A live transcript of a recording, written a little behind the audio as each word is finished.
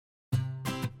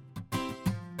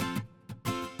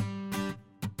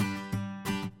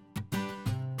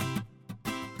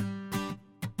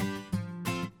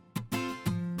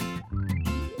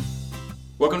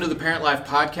Welcome to the Parent Life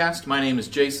Podcast. My name is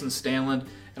Jason Stanland,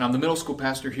 and I'm the middle school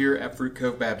pastor here at Fruit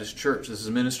Cove Baptist Church. This is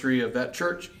a ministry of that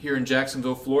church here in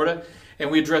Jacksonville, Florida, and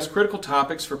we address critical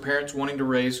topics for parents wanting to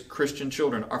raise Christian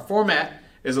children. Our format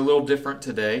is a little different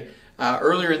today.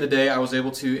 Earlier in the day, I was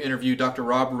able to interview Dr.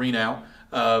 Rob Renow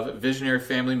of Visionary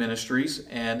Family Ministries,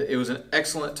 and it was an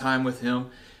excellent time with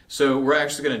him. So we're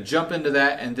actually going to jump into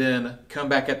that and then come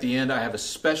back at the end. I have a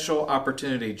special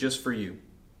opportunity just for you.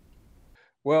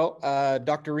 Well,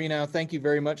 Dr. Renow, thank you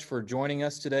very much for joining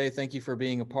us today. Thank you for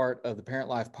being a part of the Parent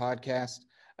Life Podcast.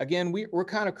 Again, we're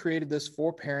kind of created this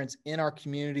for parents in our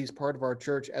communities, part of our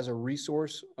church, as a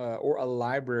resource or a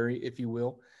library, if you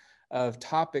will, of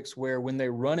topics where when they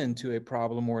run into a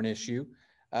problem or an issue,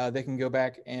 they can go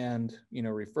back and,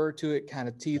 refer to it, kind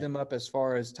of tee them up as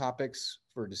far as topics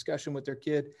for discussion with their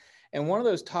kid. And one of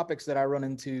those topics that I run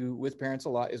into with parents a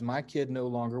lot is my kid no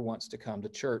longer wants to come to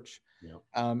church.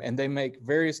 Yeah. And they make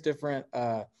various different,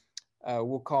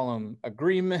 we'll call them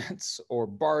agreements or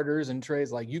barters and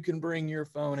trades, like you can bring your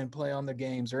phone and play on the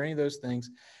games or any of those things.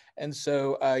 And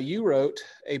so you wrote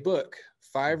a book,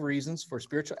 5 Reasons for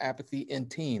Spiritual Apathy in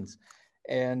Teens.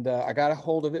 And I got a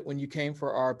hold of it when you came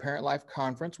for our Parent Life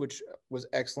Conference, which was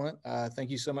excellent.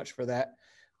 Thank you so much for that.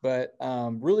 But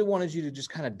really wanted you to just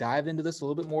kind of dive into this a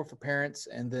little bit more for parents,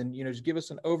 and then, just give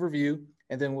us an overview,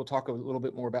 and then we'll talk a little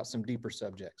bit more about some deeper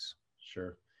subjects.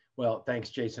 Sure. Well, thanks,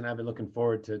 Jason. I've been looking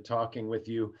forward to talking with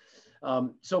you.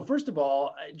 So first of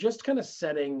all, just kind of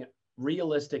setting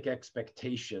realistic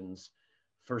expectations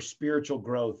for spiritual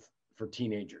growth for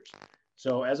teenagers.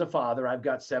 So as a father, I've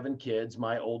got 7 kids.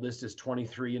 My oldest is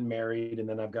 23 and married, and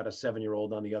then I've got a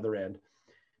 7-year-old on the other end.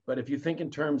 But if you think in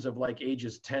terms of like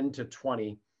ages 10 to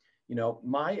 20,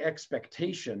 my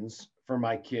expectations for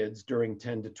my kids during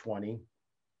 10 to 20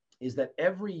 is that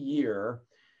every year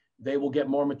they will get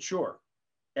more mature.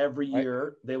 Every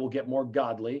year they will get more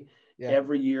godly. Yeah.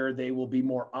 Every year they will be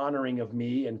more honoring of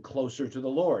me and closer to the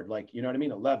Lord. Like, you know what I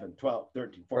mean? 11, 12,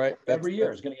 13, 14. Right. Every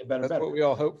year is going to get better and better. That's what we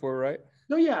all hope for, right?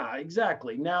 No, yeah,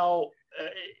 exactly. Now,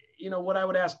 what I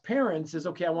would ask parents is,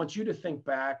 okay, I want you to think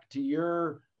back to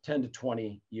your 10 to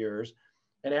 20 years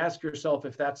and ask yourself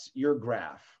if that's your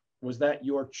graph. Was that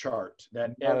your chart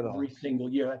that every single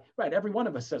year, right? Every one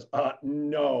of us says,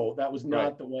 no, that was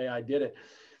not the way I did it.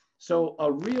 So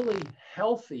a really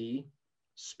healthy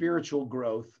spiritual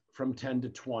growth from 10 to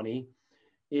 20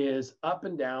 is up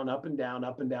and down, up and down,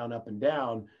 up and down, up and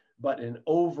down, but an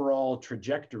overall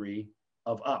trajectory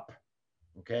of up.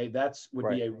 Okay, that's would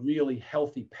be a really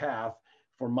healthy path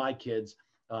for my kids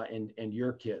and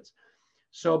your kids.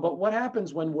 So, but what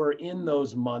happens when we're in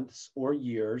those months or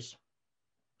years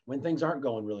when things aren't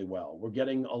going really well? We're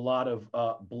getting a lot of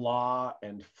blah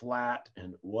and flat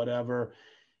and whatever,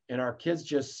 and our kids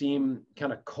just seem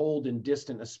kind of cold and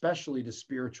distant, especially to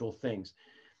spiritual things.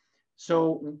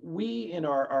 So we, in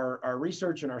our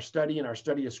research and our study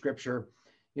of Scripture,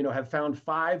 have found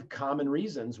 5 common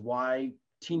reasons why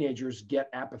teenagers get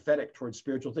apathetic towards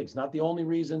spiritual things. Not the only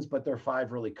reasons, but they're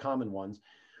 5 really common ones.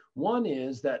 One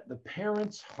is that the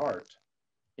parent's heart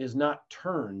is not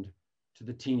turned to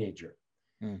the teenager.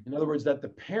 In other words, that the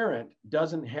parent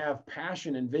doesn't have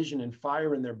passion and vision and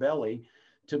fire in their belly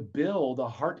to build a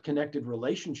heart-connected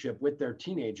relationship with their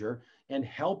teenager and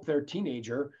help their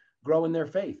teenager grow in their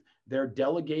faith. They're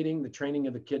delegating the training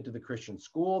of the kid to the Christian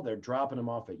school. They're dropping them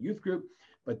off at youth group,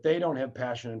 but they don't have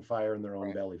passion and fire in their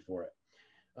own belly for it.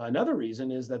 Another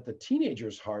reason is that the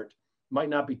teenager's heart might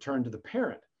not be turned to the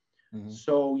parent.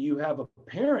 So you have a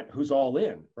parent who's all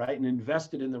in, right, and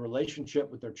invested in the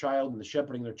relationship with their child and the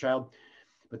shepherding their child,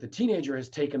 but the teenager has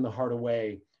taken the heart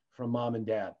away from mom and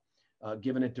dad,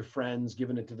 given it to friends,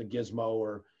 given it to the gizmo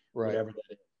or whatever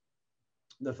that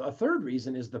is. A third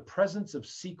reason is the presence of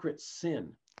secret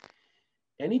sin.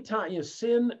 Anytime,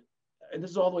 sin, and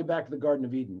this is all the way back to the Garden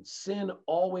of Eden, sin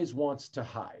always wants to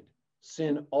hide.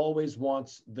 Sin always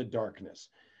wants the darkness.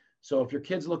 So if your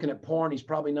kid's looking at porn, he's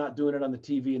probably not doing it on the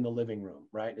TV in the living room,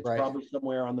 right? It's probably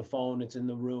somewhere on the phone. It's in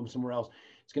the room somewhere else.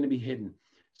 It's going to be hidden.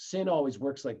 Sin always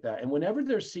works like that. And whenever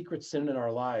there's secret sin in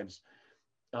our lives,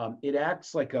 it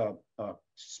acts like a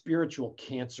spiritual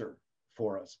cancer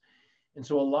for us. And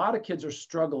so a lot of kids are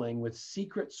struggling with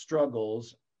secret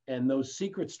struggles, and those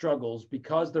secret struggles,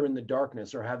 because they're in the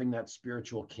darkness, are having that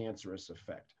spiritual cancerous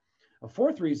effect. A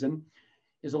fourth reason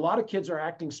is a lot of kids are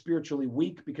acting spiritually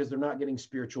weak because they're not getting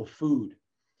spiritual food.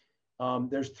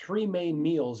 There's 3 main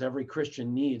meals every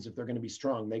Christian needs if they're going to be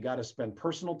strong. They got to spend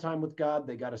personal time with God,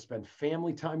 they got to spend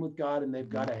family time with God, and they've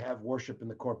got to have worship in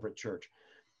the corporate church.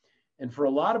 And for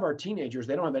a lot of our teenagers,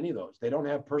 they don't have any of those. They don't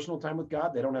have personal time with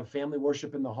God, they don't have family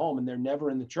worship in the home, and they're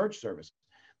never in the church service.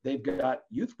 they've got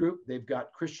youth group, they've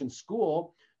got Christian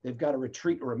school, they've got a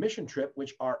retreat or a mission trip,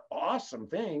 which are awesome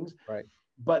things, Right.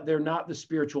 but they're not the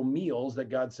spiritual meals that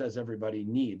God says everybody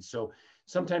needs. So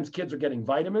sometimes kids are getting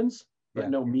vitamins, but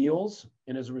no meals.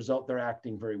 And as a result, they're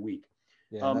acting very weak.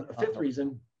 A fifth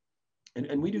reason,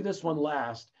 and we do this one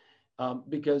last,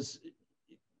 because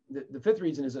the fifth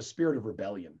reason is a spirit of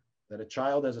rebellion, that a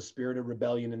child has a spirit of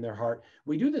rebellion in their heart.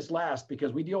 We do this last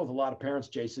because we deal with a lot of parents,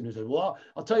 Jason, who say, well,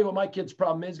 I'll tell you what my kid's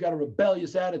problem is. He's got a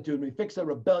rebellious attitude. And we fix that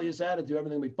rebellious attitude,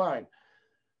 everything will be fine.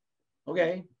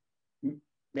 Okay,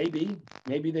 maybe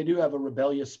they do have a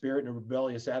rebellious spirit and a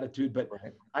rebellious attitude, but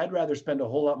right. I'd rather spend a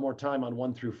whole lot more time on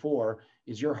 1 through 4.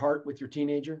 Is your heart with your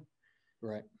teenager?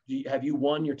 Right. Have you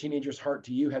won your teenager's heart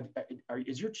to you?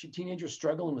 Is your teenager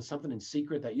struggling with something in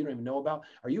secret that you don't even know about?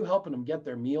 Are you helping them get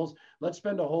their meals? Let's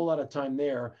spend a whole lot of time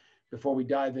there before we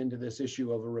dive into this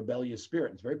issue of a rebellious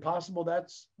spirit. It's very possible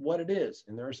that's what it is.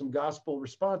 And there are some gospel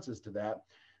responses to that.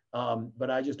 But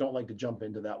I just don't like to jump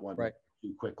into that one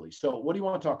too quickly. So what do you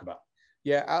want to talk about?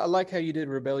 Yeah, I like how you did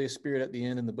rebellious spirit at the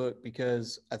end in the book,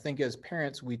 because I think as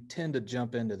parents, we tend to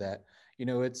jump into that.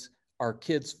 It's our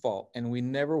kids' fault, and we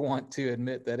never want to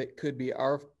admit that it could be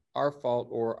our fault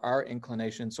or our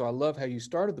inclination. So I love how you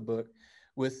started the book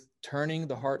with turning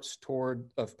the hearts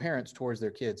of parents towards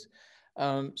their kids.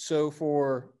 So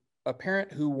for a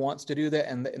parent who wants to do that,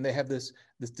 and they have this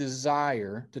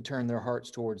desire to turn their hearts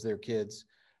towards their kids,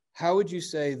 how would you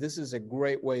say this is a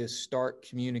great way to start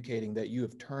communicating that you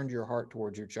have turned your heart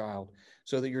towards your child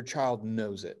so that your child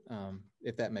knows it,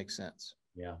 if that makes sense?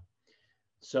 Yeah.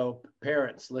 So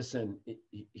parents, listen,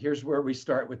 here's where we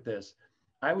start with this.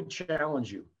 I would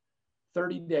challenge you,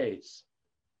 30 days,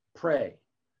 pray,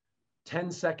 10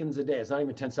 seconds a day. It's not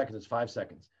even 10 seconds, it's 5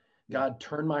 seconds. God,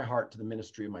 turn my heart to the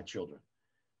ministry of my children.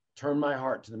 Turn my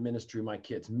heart to the ministry of my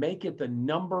kids. Make it the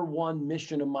number one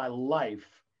mission of my life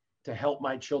to help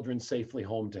my children safely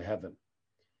home to heaven.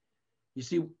 You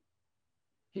see,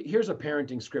 here's a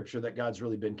parenting scripture that God's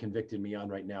really been convicting me on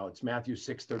right now. It's Matthew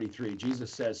 6:33.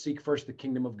 Jesus says, seek first the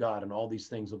kingdom of God, and all these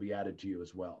things will be added to you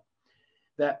as well.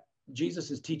 That Jesus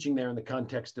is teaching there in the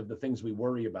context of the things we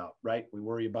worry about, right? We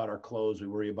worry about our clothes, we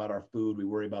worry about our food, we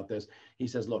worry about this. He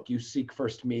says, look, you seek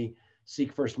first me,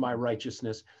 seek first my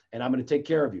righteousness, and I'm going to take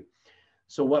care of you.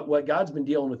 So what God's been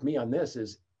dealing with me on this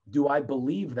is, do I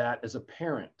believe that as a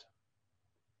parent?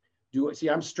 See,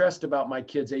 I'm stressed about my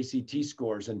kids' ACT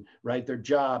scores and their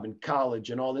job and college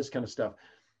and all this kind of stuff.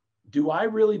 Do I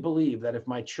really believe that if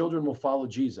my children will follow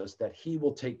Jesus, that he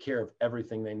will take care of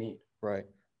everything they need? Right.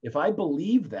 If I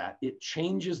believe that, it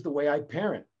changes the way I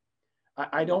parent.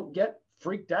 I don't get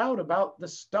freaked out about the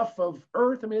stuff of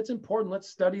earth. I mean, it's important. Let's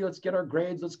study, let's get our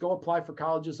grades, let's go apply for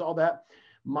colleges, all that.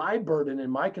 My burden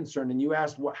and my concern, and you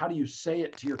asked, how do you say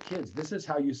it to your kids? This is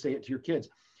how you say it to your kids.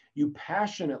 You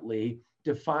passionately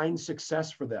define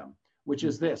success for them, which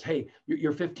is this. Hey,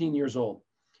 you're 15 years old.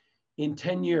 In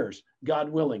 10 years, God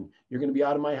willing, you're going to be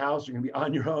out of my house. You're going to be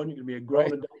on your own. You're going to be a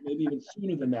grown adult, maybe even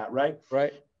sooner than that, right?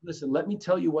 Right. Listen, let me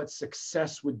tell you what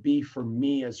success would be for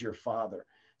me as your father.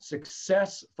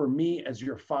 Success for me as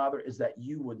your father is that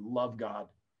you would love God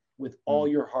with all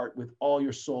your heart, with all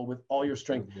your soul, with all your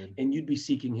strength, and you'd be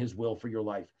seeking his will for your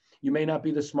life. You may not be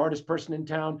the smartest person in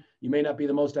town. You may not be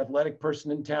the most athletic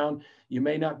person in town. You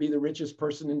may not be the richest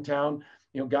person in town.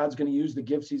 God's going to use the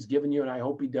gifts he's given you, and I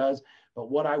hope he does.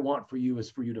 But what I want for you is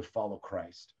for you to follow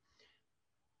Christ.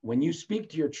 When you speak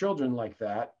to your children like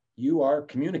that, you are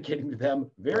communicating to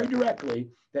them very directly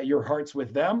that your heart's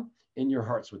with them and your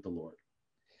heart's with the Lord.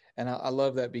 And I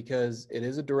love that, because it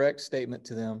is a direct statement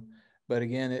to them. But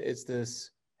again, it's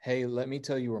this, hey, let me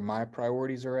tell you where my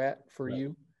priorities are at for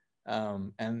you.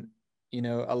 And,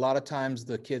 a lot of times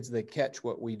the kids, they catch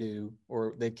what we do,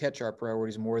 or they catch our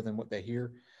priorities more than what they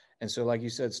hear. And so, like you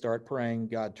said, start praying,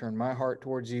 God, turn my heart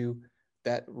towards you.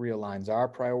 That realigns our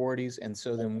priorities. And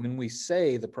so then when we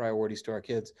say the priorities to our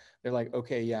kids, they're like,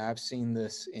 okay, yeah, I've seen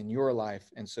this in your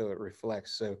life. And so it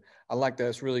reflects. So I like that.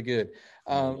 It's really good.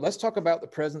 Let's talk about the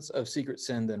presence of secret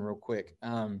sin then real quick.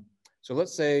 So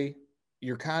let's say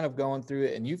you're kind of going through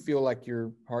it and you feel like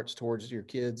your heart's towards your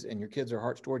kids and your kids are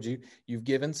hearts towards you. You've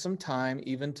given some time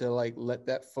even to let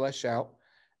that flesh out.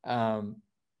 And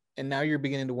now you're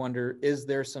beginning to wonder, is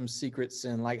there some secret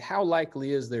sin? Like, how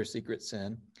likely is there secret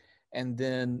sin? And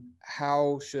then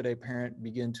how should a parent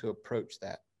begin to approach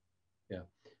that? Yeah.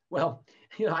 Well,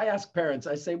 I ask parents,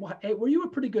 I say, well, hey, were you a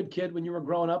pretty good kid when you were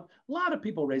growing up? A lot of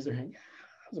people raise their hand. Yeah,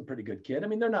 I was a pretty good kid. I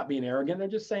mean, they're not being arrogant. They're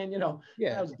just saying,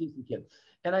 I was a decent kid.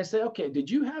 And I say, okay, did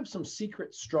you have some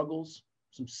secret struggles,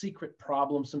 some secret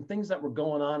problems, some things that were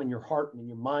going on in your heart and in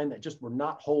your mind that just were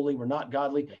not holy, were not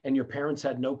godly, and your parents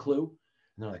had no clue?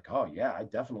 And they're like, oh yeah, I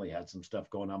definitely had some stuff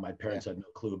going on my parents had no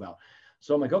clue about.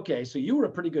 So I'm like, okay, so you were a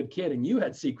pretty good kid and you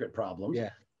had secret problems.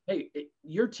 Yeah. Hey,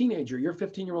 your teenager, your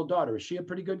 15-year-old daughter, is she a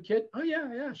pretty good kid? Oh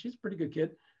yeah, she's a pretty good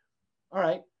kid. All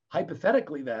right.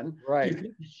 Hypothetically, then, Right. you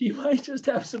think she might just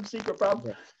have some secret problems.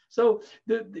 Right. So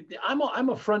I'm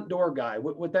a front door guy.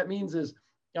 What that means is,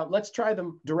 let's try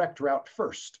the direct route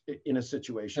first in a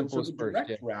situation. So the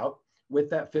direct route with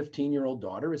that 15-year-old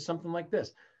daughter is something like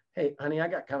this. Hey, honey, I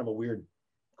got kind of a weird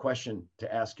question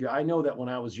to ask you. I know that when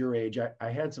I was your age,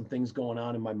 I had some things going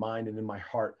on in my mind and in my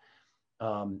heart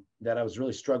that I was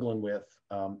really struggling with,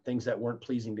 things that weren't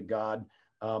pleasing to God.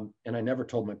 And I never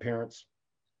told my parents.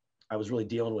 I was really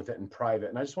dealing with it in private.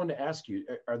 And I just wanted to ask you,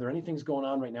 are there any things going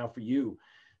on right now for you,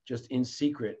 just in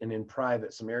secret and in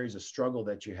private, some areas of struggle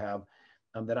that you have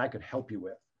that I could help you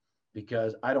with?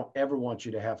 Because I don't ever want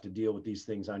you to have to deal with these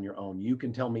things on your own. You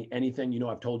can tell me anything.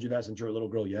 I've told you that since you're a little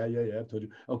girl. Yeah, I've told you.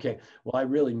 Okay, well, I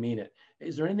really mean it.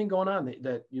 Is there anything going on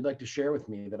that you'd like to share with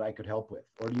me that I could help with?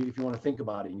 Or if you want to think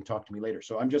about it, you can talk to me later.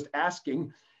 So I'm just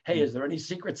asking, hey, is there any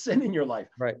secret sin in your life?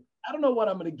 Right. I don't know what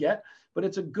I'm going to get, but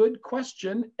it's a good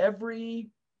question every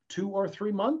 2 or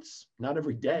 3 months, not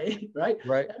every day, right?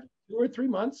 Right. Every 2 or 3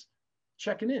 months,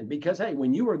 checking in, because, hey,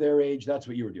 when you were their age, that's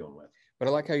what you were dealing with. But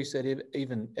I like how you said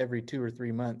even every 2 or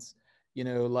 3 months,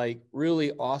 like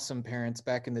really awesome parents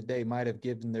back in the day might have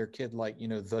given their kid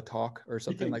the talk or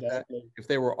something like that. If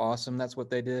they were awesome, that's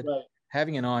what they did. Right.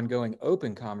 Having an ongoing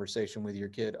open conversation with your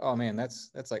kid. Oh man,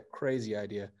 that's like crazy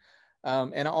idea.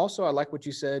 And also I like what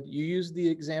you said. You used the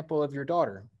example of your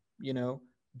daughter,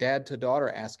 dad to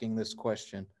daughter asking this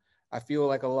question. I feel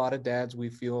like a lot of dads, we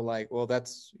feel like, well,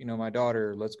 that's, my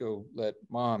daughter, let's go let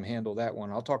mom handle that one.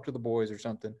 I'll talk to the boys or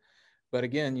something. But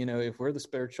again, if we're the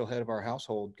spiritual head of our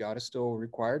household, God has still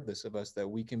required this of us, that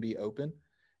we can be open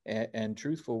and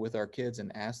truthful with our kids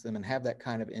and ask them and have that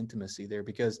kind of intimacy there,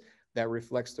 because that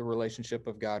reflects the relationship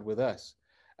of God with us.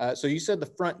 So you said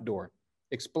the front door.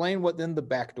 Explain what then the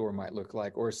back door might look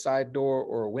like, or a side door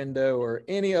or a window or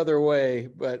any other way,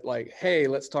 but hey,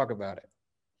 let's talk about it.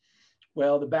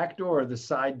 Well, the back door or the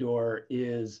side door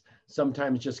is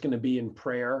sometimes just going to be in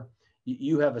prayer.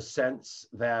 You have a sense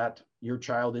that your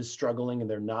child is struggling and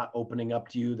they're not opening up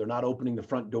to you. They're not opening the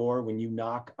front door when you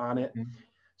knock on it. Mm-hmm.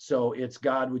 So it's,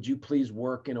 God, would you please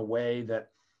work in a way that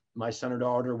my son or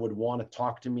daughter would want to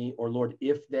talk to me? Or Lord,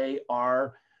 if they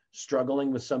are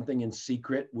struggling with something in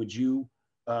secret, would you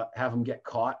have them get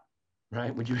caught?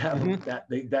 Right? Would you have them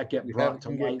that get brought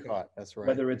to light? That's right.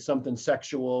 Whether it's something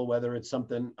sexual, whether it's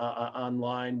something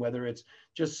online, whether it's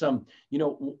just some,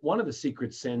 one of the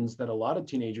secret sins that a lot of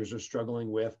teenagers are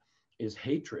struggling with is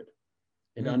hatred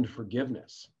and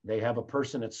unforgiveness. They have a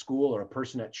person at school or a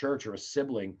person at church or a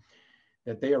sibling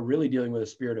that they are really dealing with a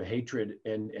spirit of hatred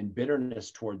and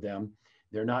bitterness toward them.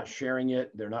 They're not sharing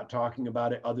it. They're not talking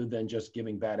about it, other than just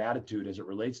giving bad attitude as it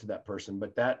relates to that person.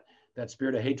 But that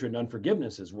spirit of hatred and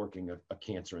unforgiveness is working a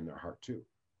cancer in their heart too.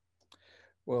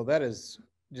 Well, that is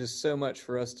just so much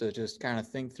for us to just kind of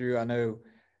think through. I know,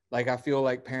 I feel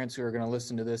like parents who are going to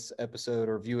listen to this episode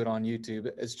or view it on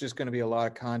YouTube, it's just going to be a lot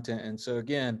of content. And so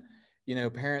again,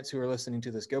 parents who are listening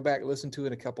to this, go back, listen to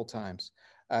it a couple times,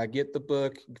 get the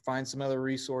book, find some other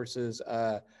resources.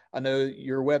 I know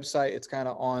your website, it's kind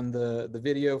of on the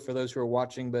video for those who are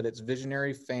watching, but it's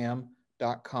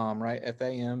visionaryfam.com, right?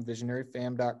 FAM,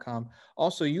 visionaryfam.com.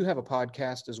 Also, you have a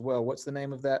podcast as well. What's the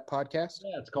name of that podcast?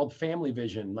 Yeah, it's called Family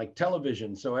Vision, like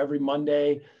television. So every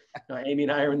Monday, Amy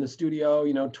and I are in the studio,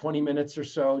 20 minutes or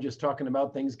so, just talking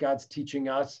about things God's teaching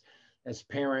us as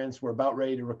parents. We're about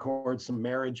ready to record some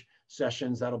marriage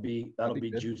sessions. That'll be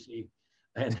juicy.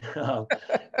 And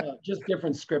just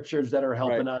different scriptures that are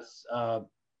helping us,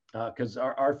 because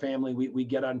our family, we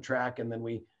get on track and then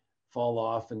we fall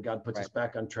off, and God puts us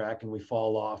back on track and we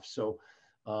fall off. So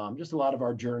just a lot of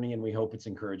our journey, and we hope it's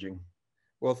encouraging.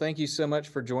 Well, thank you so much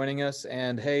for joining us.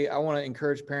 And hey, I want to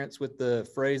encourage parents with the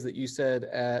phrase that you said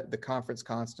at the conference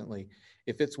constantly: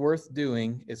 if it's worth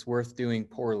doing, it's worth doing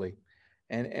poorly.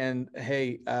 And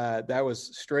hey, that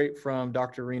was straight from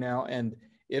Dr. Renow. And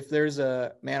if there's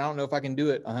I don't know if I can do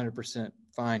it 100%,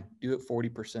 fine, do it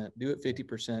 40%, do it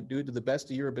 50%, do it to the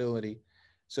best of your ability,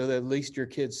 so that at least your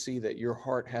kids see that your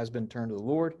heart has been turned to the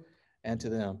Lord and to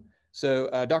them. So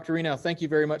Dr. Renow, thank you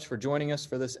very much for joining us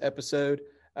for this episode.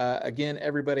 Again,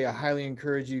 everybody, I highly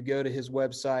encourage you, go to his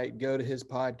website, go to his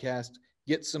podcast,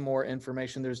 get some more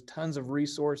information. There's tons of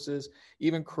resources,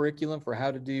 even curriculum for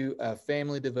how to do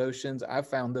family devotions. I've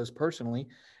found those personally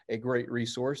a great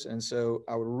resource. And so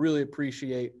I would really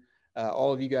appreciate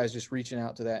all of you guys just reaching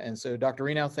out to that. And so Dr.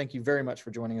 Renow, thank you very much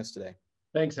for joining us today.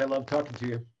 Thanks. I love talking to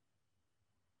you.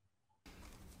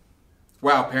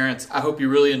 Wow, parents, I hope you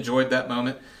really enjoyed that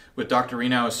moment with Dr.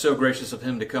 Renow. It was so gracious of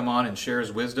him to come on and share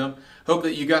his wisdom. Hope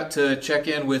that you got to check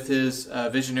in with his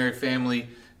Visionary Family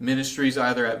Ministries,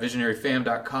 either at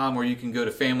visionaryfam.com, or you can go to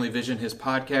Family Vision, his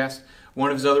podcast. One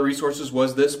of his other resources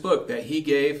was this book that he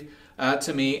gave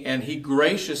to me, and he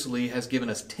graciously has given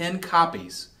us 10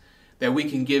 copies that we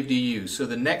can give to you. So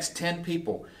the next 10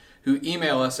 people who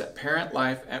email us at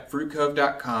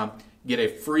parentlife@fruitcove.com get a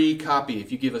free copy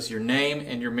if you give us your name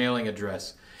and your mailing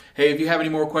address. Hey, if you have any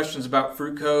more questions about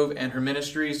Fruit Cove and her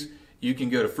ministries, you can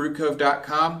go to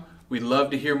fruitcove.com. We'd love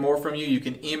to hear more from you. You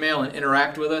can email and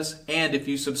interact with us. And if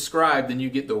you subscribe, then you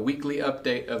get the weekly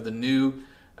update of the new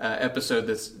episode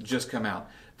that's just come out.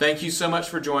 Thank you so much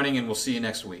for joining, and we'll see you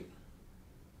next week.